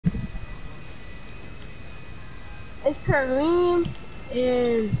It's Kareem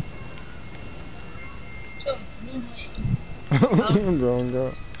and so Don't go.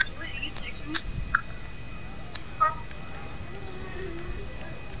 you text me?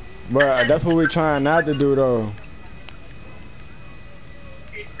 But that's what we're trying not to do though.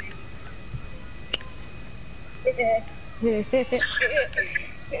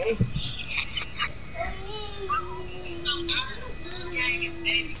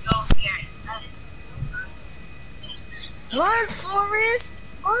 Run, Forrest!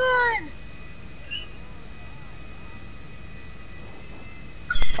 Run!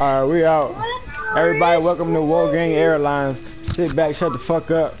 Alright, we out. Run, Everybody, Forrest! welcome to War Gang Airlines. Sit back, shut the fuck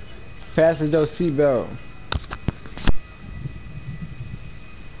up. Fasten your seatbelt.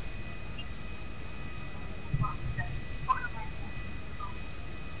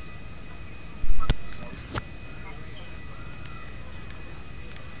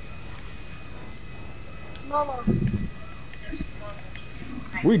 Mama.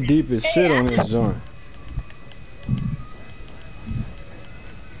 We deep as shit on this joint.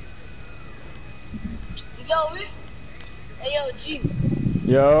 Hey yo, G.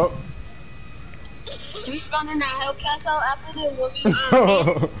 Yo. We spawning that Hellcat out after this when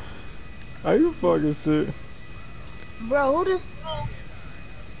we Are you fucking sick? Bro, who the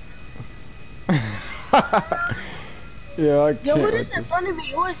Yeah, I can't. Yo, who this in front of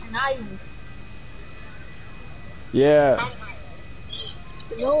me? Who is Naya? Yeah.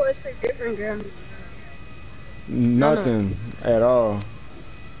 No, it's a different girl. Nothing at all.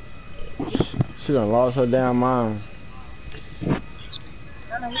 She done lost her damn mind.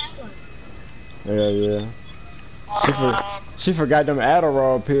 Yeah. She forgot them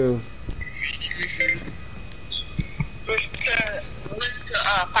Adderall pills. Listen to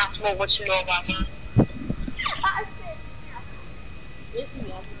Possible what you know about him.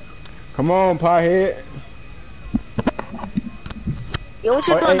 Come on, Pothead. Yo, what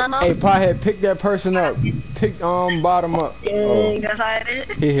you doing, Nana? Hey, Pothead, pick that person up. Pick bottom up. Yeah, that's how I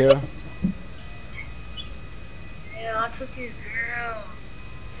did. He here. Yeah, I took his girl.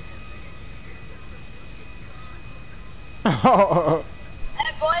 Hey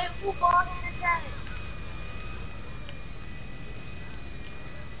boy, who ball in the chat?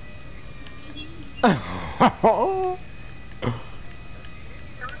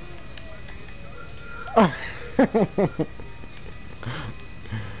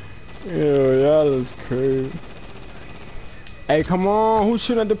 Yo, y'all is crazy. Hey, come on, who's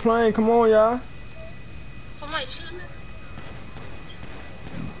shooting at the plane? Come on, y'all. Somebody shooting it?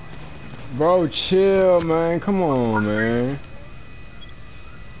 Bro, chill, man. Come on, man.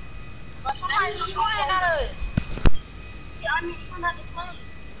 But somebody's shooting at us. See, I need shooting at the plane.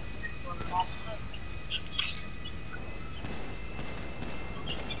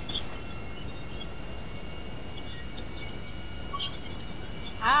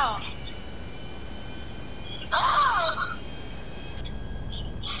 How?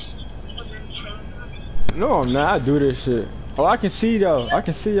 No, I'm not. I do this shit. Oh, I can see though. I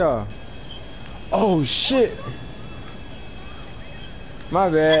can see y'all. Oh shit. My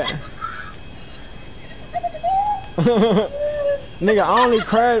bad. Nigga, I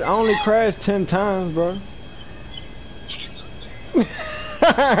only crashed 10 times, bro.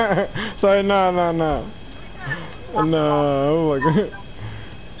 Sorry, no. No, oh my god.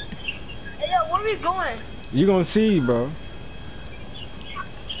 Hey, yo, where we going? You gonna see, bro.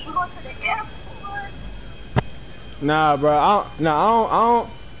 We going to the airport? Nah, bro. I don't.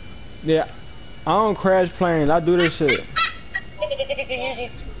 Yeah, I don't crash planes. I do this shit.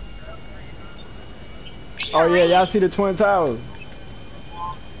 Oh yeah, y'all see the Twin Towers?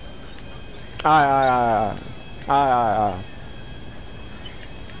 Alright.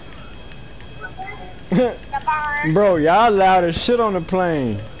 Bro, y'all loud as shit on the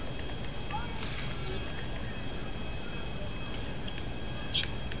plane.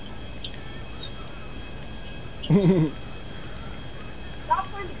 Stop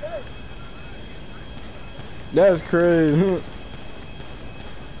playing the good. That's crazy.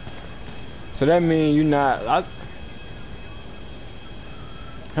 So that mean you not?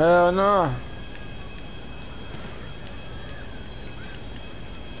 Hell no.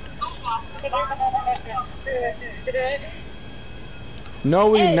 No,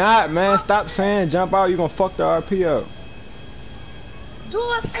 we not, man. Stop saying jump out. You gonna fuck the RP up. Do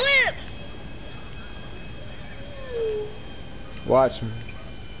a flip. Watch me.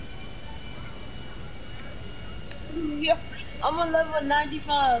 Yeah, I'm on level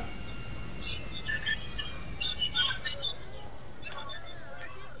 95.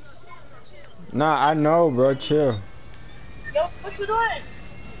 Nah, I know, bro. Chill. Yo, what you doing?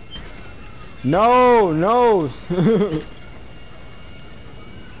 No, no.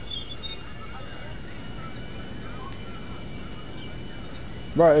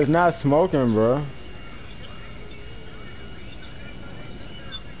 Bro, it's not smoking, bro.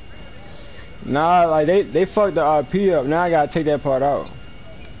 Nah, like they fucked the RP up. Now I gotta take that part out.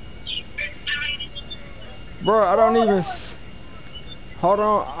 Bro, I don't even. Hold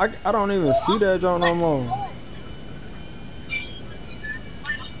on, I don't even see that joint no more.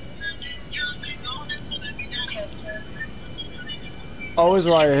 Oh, it's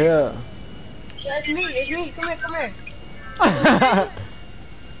right here. Yeah, it's me. It's me. Come here. Come here.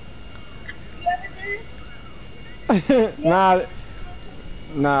 You ever did it?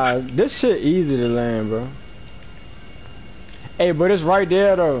 Nah, this shit easy to land, bro. Hey, but it's right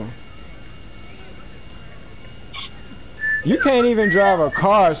there though. You can't even drive a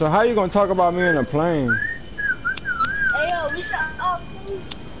car, so how you gonna talk about me in a plane? Hey, yo, we should all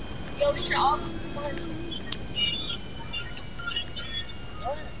cruise. Yo, we should all cruise.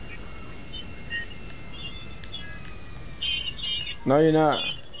 No, you're not.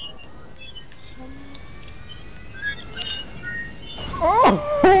 Oh!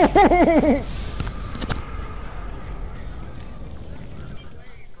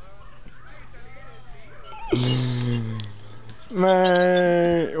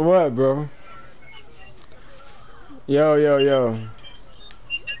 Man, what, bro? Yo.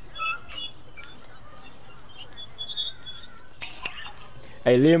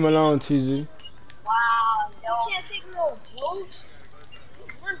 Hey, leave him alone, TG. Wow, yo. You can't take no jokes.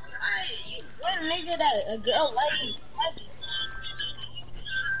 You're right. You one nigga that a girl like you.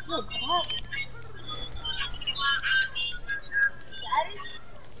 You're crazy. Daddy?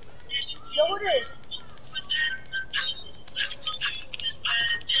 Yo, what is?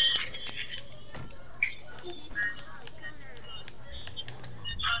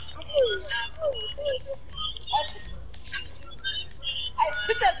 I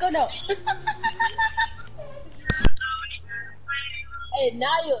put that gun up. Hey,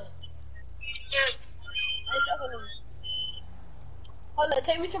 Naya. Hey, talking to me. Hold on,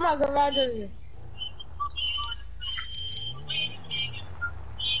 take me to my garage over here.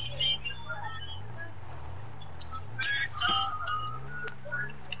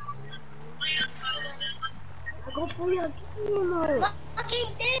 I go pull you out.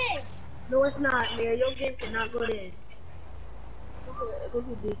 Fucking thing. No, it's not, man. Your game cannot go there. Go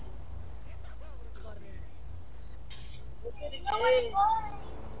get this. Go get it again.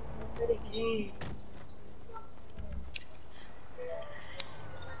 Go get it again.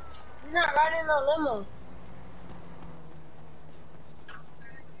 You're not riding no limo.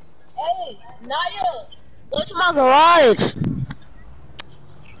 Hey, Naya, go to my garage.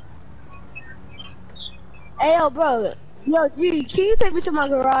 Hey, yo, bro. Yo, G, can you take me to my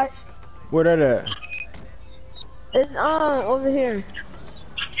garage? Where that at? It's over here.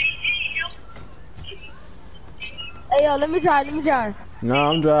 Hey, yo, let me drive. Nah,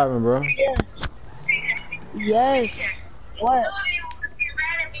 I'm driving, bro. Yeah. Yes. What?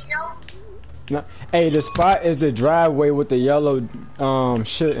 Nah, hey, the spot is the driveway with the yellow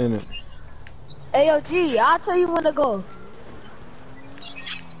shit in it. Hey, yo, G, I'll tell you when to go.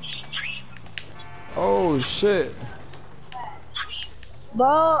 Oh shit. Bro,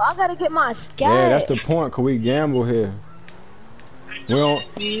 I gotta get my scat. Yeah, that's the point, cause we gamble here. We don't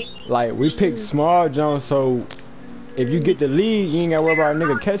like we pick small jumps, so if you get the lead, you ain't gotta worry about a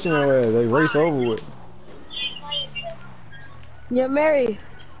nigga catching your ass. They race over with. You're married.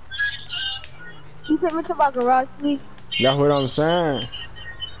 Can you take me to my garage, please? That's what I'm saying.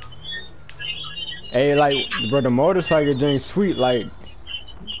 Hey, like, bro, the motorcycle joint sweet. Like,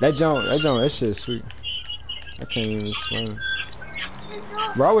 that shit sweet. I can't even explain it.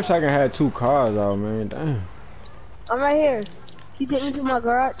 Bro, I wish I could have 2 cars out, man. Damn. I'm right here. Can you take me to my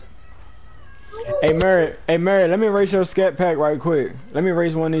garage? Hey, Mary, let me race your scat pack right quick. Let me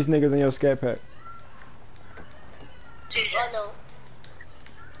race one of these niggas in your scat pack. Oh, no.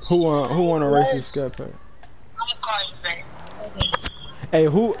 Who wanna race your scat pack? Hey,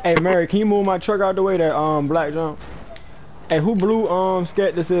 hey, Mary, can you move my truck out the way, that black jump? Hey, who blew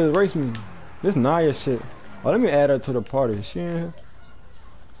scat that says race me? This Naya shit. Oh, let me add her to the party. She in here?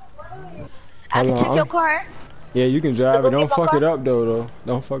 I can take your car. Yeah, you can drive it. Don't fuck it up though.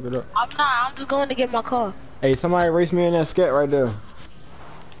 Don't fuck it up. I'm not. I'm just going to get my car. Hey, somebody race me in that scat right there.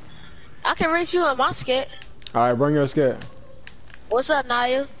 I can race you in my scat. All right, bring your scat. What's up,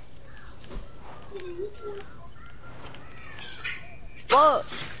 Naya? What?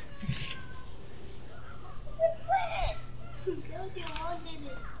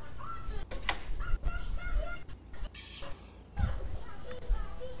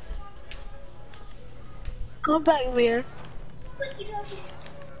 Come back, man.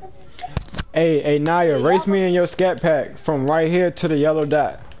 Hey, Naya, race me in your scat pack from right here to the yellow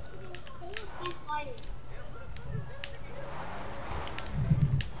dot.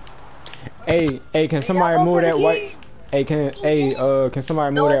 Hey, can somebody move that white? Hey, can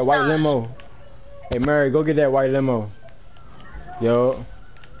somebody move that white limo? Hey, Mary, go get that white limo. Yo.